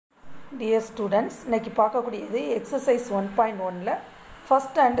Dear students, இன்னைக்கு பார்க்கக்கூடியது exercise 1.1ல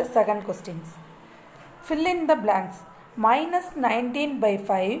first and second questions. Fill in the blanks. Minus 19 by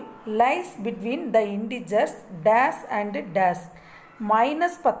 5 lies between the integers dash and dash.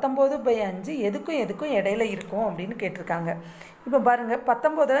 Minus 19 by 5 எதுக்கும் இடையில இருக்கும் அப்படின்னு கேட்டிருக்காங்க. இப்போ பாருங்க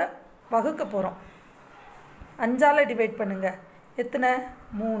 19 வகுக்க போறோம். 5ஆல டிவைட் பண்ணுங்க. எத்தனை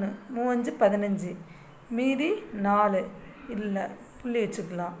 3 3 5 15 மீதி 4 இல்ல புள்ளி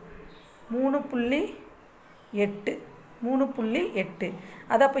வச்சுக்கலாம் 3.8 3.8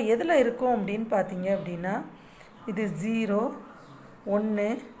 அது அப்போ எதில் இருக்கும் அப்படின்னு பார்த்தீங்க அப்படின்னா இது 0 1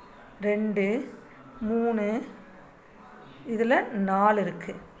 2 3 இதில் 4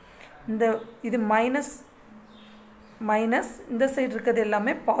 இருக்குது இது மைனஸ் இந்த சைடு இருக்கிறது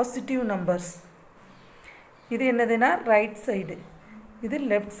எல்லாமே பாசிட்டிவ் நம்பர்ஸ் இது என்னதுன்னா ரைட் சைடு இது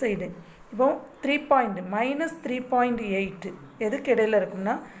லெஃப்ட் சைடு இப்போ 3 பாயிண்ட் மைனஸ் 3.8 எதுக்கு இடையில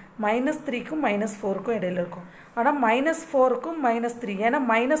இருக்கும்னா -3க்கும் -4க்கும் இடையில இருக்கும் ஆனால் -4க்கும் -3 ஏன்னா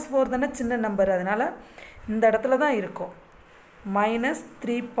 -4 தானே சின்ன நம்பர் அதனால் இந்த இடத்துல தான் இருக்கும்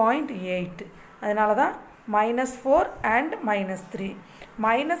 -3.8 அதனால தான் -4 and -3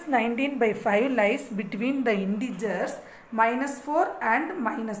 -19 by 5 lies between the integers -4 and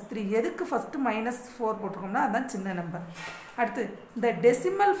 -3 எதுக்கு ஃபஸ்ட்டு -4 போட்டிருக்கோம்னா அதுதான் சின்ன நம்பர் அடுத்து the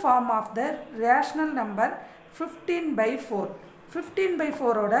decimal form of the rational number 15 by 4 15 by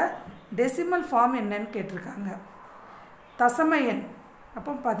 4 ஓட டெசிமல் ஃபார்ம் என்னன்னு கேட்டிருக்காங்க தசம எண்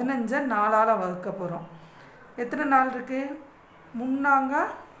அப்போ 15 4ஆல் வகுக்க போகிறோம் எத்தனை நாள் இருக்குது 3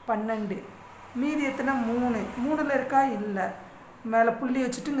 12 மீதி எத்தனை 3 இருக்கா இல்லை மேலே புள்ளி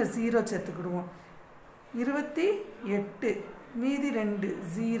வச்சுட்டு இங்கே 0 சேர்த்துக்கிடுவோம் 28 மீதி 2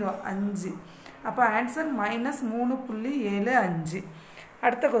 0 5 அப்போ ஆன்சர் -3.75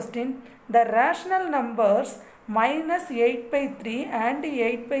 அடுத்த question the rational numbers -8/3 and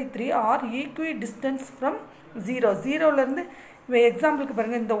 8/3 are equidistant from 0 0லேருந்து இப்போ எக்ஸாம்பிளுக்கு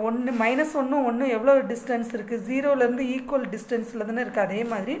பாருங்கள் இந்த -1 எவ்வளோ டிஸ்டன்ஸ் இருக்குது 0லேருந்து ஈக்குவல் டிஸ்டன்ஸில் தானே இருக்குது அதே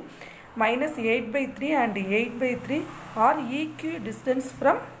மாதிரி -8/3 and 8/3 are equidistant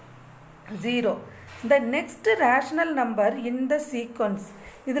from 0 the next rational number in the sequence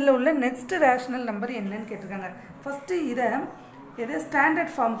இதில் உள்ள நெக்ஸ்ட் ரேஷனல் நம்பர் என்னன்னு கேட்டிருக்காங்க ஃபஸ்ட்டு இதை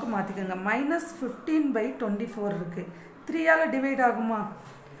ஸ்டாண்டர்ட் ஃபார்முக்கு மாற்றிக்கோங்க -15 by 24 இருக்குது 3ஆல் டிவைட் ஆகுமா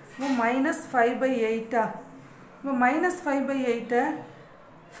இப்போ -5/8 இப்போ -5/8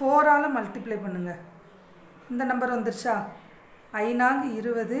 4ஆல் மல்டிப்ளை பண்ணுங்கள் இந்த நம்பர் வந்துருச்சா 5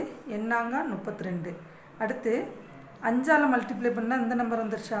 20 8 32 அடுத்து 5ஆல் மல்டிப்ளை பண்ணால் இந்த நம்பர்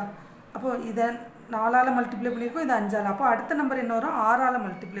வந்துருச்சா அப்போது இதை 4ஆல் மல்டிப்ளை பண்ணியிருக்கோம் இது 5ஆல் அப்போ அடுத்த நம்பர் என்ன வரும் 6ஆல்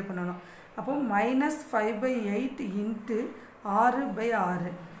மல்டிப்ளை பண்ணணும் அப்போ -5/8 இன்ட்டு 6/6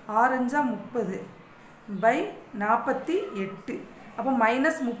 6 30 by 48 அப்போ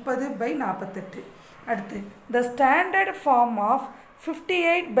 -30/48 அடுத்து the standard form of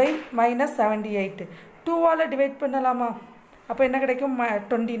 58 by -78 2ஆல் divide பண்ணலாமா அப்போ என்ன கிடைக்கும்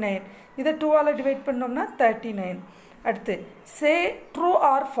 29 இதை 2ஆல் டிவைட் பண்ணோம்னா 39 அடுத்து say true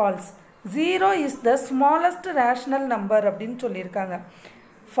or false 0 is the smallest rational number அப்படின்னு சொல்லியிருக்காங்க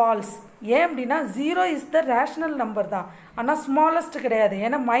ஃபால்ஸ் ஏன் அப்படின்னா 0 இஸ் த ரேஷ்னல் நம்பர் தான் ஆனால் ஸ்மாலஸ்ட் கிடையாது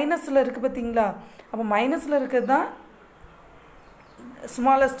ஏன்னா மைனஸில் இருக்குது பார்த்தீங்களா அப்போ மைனஸில் இருக்கிறது தான்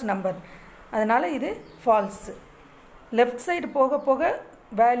ஸ்மாலஸ்ட் நம்பர் அதனால் இது ஃபால்ஸு லெஃப்ட் சைடு போக போக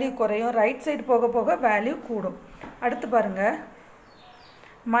வேல்யூ குறையும் ரைட் சைடு போக போக வேல்யூ கூடும் அடுத்து பாருங்கள்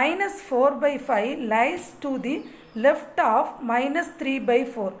 -4/5 lies to the left of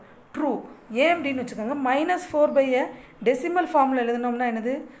 -3/4 true ஏன் அப்படின்னு வச்சுக்கோங்க -4/a டெசிமல் ஃபார்மில் எழுதினோம்னா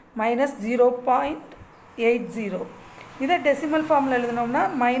என்னது -0.80 இதை டெசிமல் ஃபார்மில் எழுதினோம்னா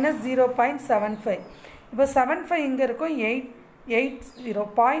 -0.75 இப்போ 75 இங்கே இருக்கும்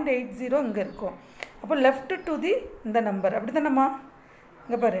 0.80 இங்கே இருக்கும் அப்போ லெஃப்ட் டு தி இந்த நம்பர் அப்படி தானம்மா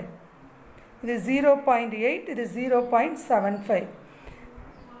இங்கே பாரு இது 0.8 இது 0.75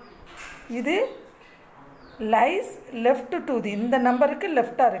 இது லைஸ் லெஃப்ட் டு தி இந்த நம்பருக்கு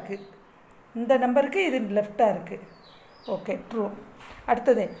லெஃப்டாக இருக்குது இந்த நம்பருக்கு இது லெஃப்டாக இருக்குது ஓகே ட்ரூ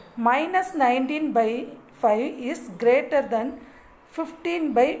அடுத்தது -19/5 இஸ் கிரேட்டர் தென்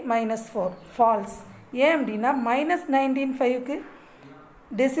 15/-4 ஃபால்ஸ் ஏன் அப்படின்னா -19/5க்கு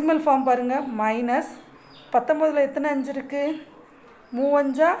டெசிமல் ஃபார்ம் பாருங்கள் -19ல் எத்தனை 5 இருக்குது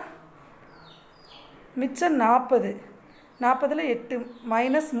 3 மிச்சம் 40 40ல் 8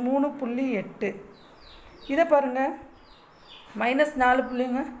 -3.8 இதை பாருங்கள் -4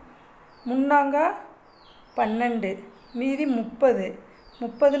 புள்ளிங்க 3 12 மீதி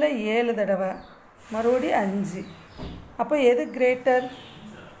 30ல் 7 தடவை மறுபடியும் 5 அப்போ எது கிரேட்டர்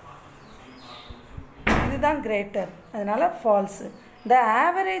இதுதான் கிரேட்டர் அதனால் falls the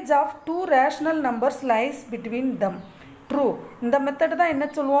average of two rational numbers lies between them. True. இந்த மெத்தட் தான் என்ன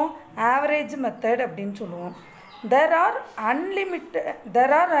சொல்லுவோம், ஆவரேஜ் மெத்தட் அப்படின்னு சொல்லுவோம். there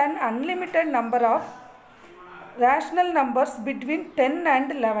are an unlimited number of rational numbers between 10 and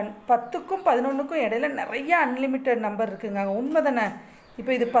 11. 10க்கும் 11க்கும் இடையில நிறைய அன்லிமிட்டட் நம்பர் இருக்குங்க. உண்மை தானே?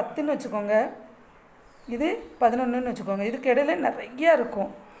 இப்போ இது 10ன்னு வச்சுக்கோங்க, இது 11ன்னு வச்சுக்கோங்க. இதுக்கு இடையில நிறையா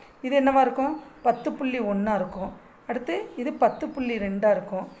இருக்கும். இது என்னவா இருக்கும், 10.1 இருக்கும். அடுத்து இது 10.2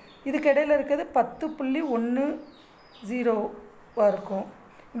 இருக்கும். இதுக்கு இடையில இருக்கிறது 10.10 இருக்கும்.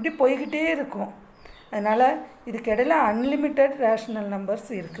 இப்படி போய்கிட்டே இருக்கும். அதனால் இதுக்கு இடையில அன்லிமிட்டட் ரேஷனல் நம்பர்ஸ்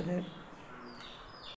இருக்குது.